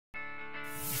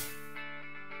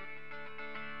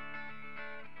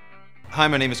Hi,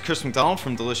 my name is Chris McDonald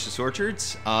from Delicious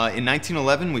Orchards. In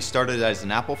 1911, we started as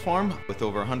an apple farm with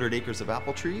over 100 acres of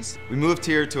apple trees. We moved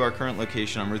here to our current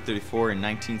location on Route 34 in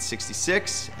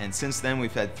 1966, and since then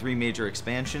we've had 3 major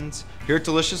expansions. Here at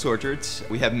Delicious Orchards,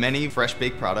 we have many fresh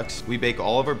baked products. We bake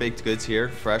all of our baked goods here,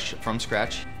 fresh from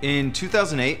scratch. In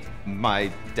 2008, my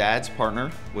dad's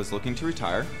partner was looking to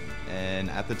retire, and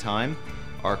at the time,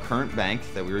 our current bank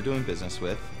that we were doing business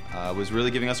with was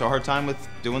really giving us a hard time with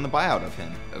doing the buyout of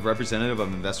him. A representative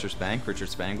of Investors Bank, Richard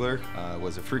Spangler,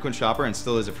 was a frequent shopper and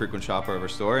still is a frequent shopper of our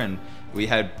store, and we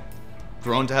had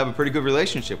grown to have a pretty good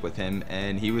relationship with him,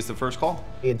 and he was the first call.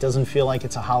 It doesn't feel like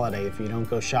it's a holiday if you don't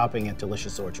go shopping at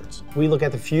Delicious Orchards. We look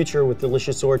at the future with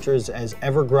Delicious Orchards as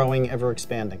ever growing, ever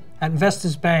expanding. At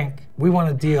Investors Bank, we want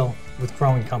to deal with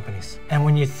growing companies. And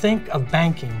when you think of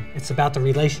banking, it's about the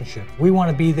relationship. We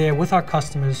want to be there with our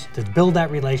customers to build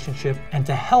that relationship and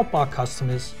to help our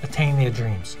customers attain their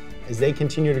dreams. As they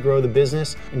continue to grow the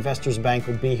business, Investors Bank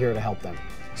will be here to help them.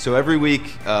 So every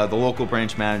week, the local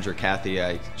branch manager,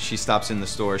 Kathy, she stops in the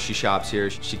store, she shops here,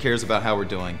 she cares about how we're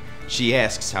doing. She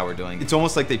asks how we're doing. It's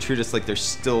almost like they treat us like they're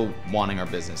still wanting our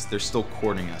business. They're still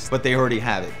courting us, but they already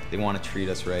have it. They want to treat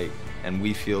us right, and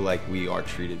we feel like we are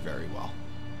treated very well.